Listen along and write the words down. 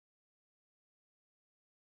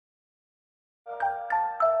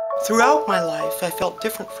Throughout my life, I felt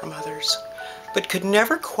different from others, but could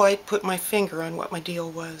never quite put my finger on what my deal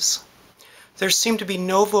was. There seemed to be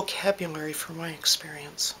no vocabulary for my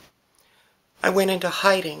experience. I went into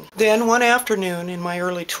hiding. Then one afternoon in my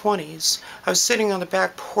early 20s, I was sitting on the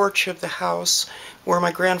back porch of the house where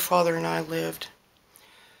my grandfather and I lived.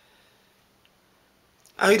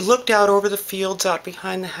 I looked out over the fields out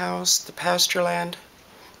behind the house, the pasture land,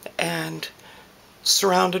 and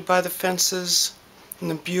surrounded by the fences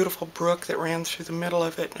and the beautiful brook that ran through the middle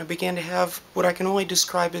of it. And I began to have what I can only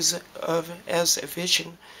describe as a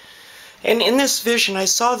vision. And in this vision, I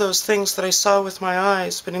saw those things that I saw with my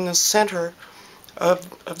eyes, but in the center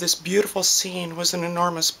of this beautiful scene was an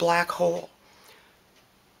enormous black hole.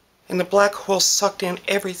 And the black hole sucked in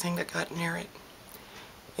everything that got near it.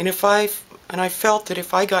 And I felt that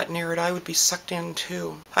if I got near it, I would be sucked in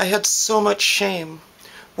too. I had so much shame.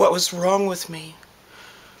 What was wrong with me?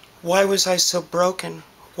 Why was I so broken?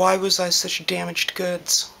 Why was I such damaged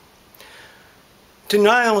goods?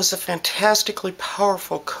 Denial is a fantastically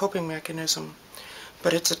powerful coping mechanism,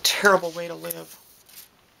 but it's a terrible way to live.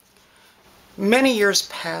 Many years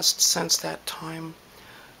passed since that time.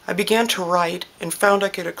 I began to write and found I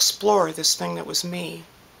could explore this thing that was me.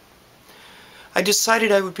 I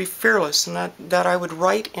decided I would be fearless and that I would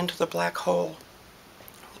write into the black hole,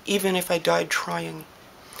 even if I died trying.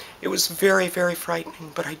 It was very, very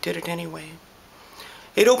frightening, but I did it anyway.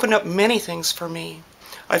 It opened up many things for me.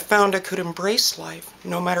 I found I could embrace life,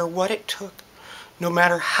 no matter what it took, no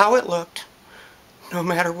matter how it looked, no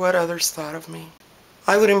matter what others thought of me.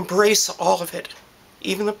 I would embrace all of it,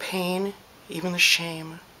 even the pain, even the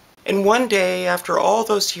shame. And one day, after all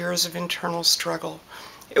those years of internal struggle,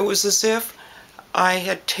 it was as if I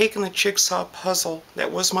had taken the jigsaw puzzle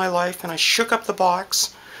that was my life and I shook up the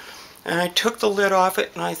box, and I took the lid off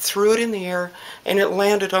it and I threw it in the air and it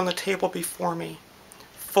landed on the table before me,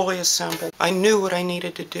 fully assembled. I knew what I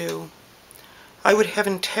needed to do. I would have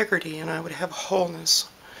integrity and I would have wholeness.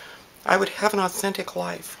 I would have an authentic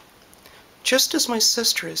life, just as my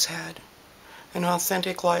sister has had. An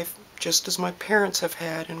authentic life just as my parents have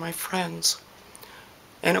had and my friends.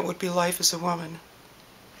 And it would be life as a woman.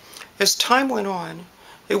 As time went on,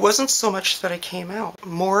 it wasn't so much that I came out,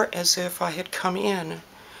 more as if I had come in.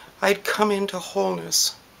 I'd come into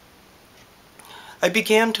wholeness. I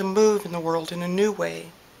began to move in the world in a new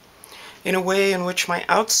way, in a way in which my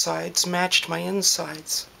outsides matched my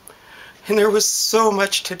insides. And there was so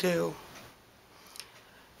much to do.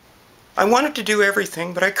 I wanted to do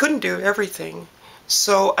everything, but I couldn't do everything,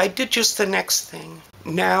 so I did just the next thing.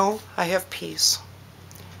 Now I have peace.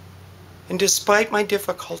 And despite my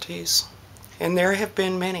difficulties, and there have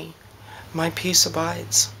been many, my peace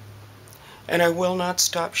abides. And I will not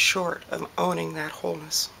stop short of owning that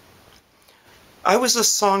wholeness. I was a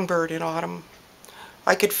songbird in autumn.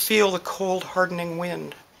 I could feel the cold, hardening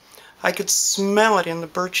wind. I could smell it in the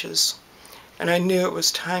birches, and I knew it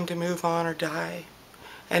was time to move on or die.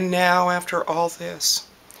 And now, after all this,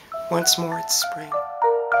 once more it's spring.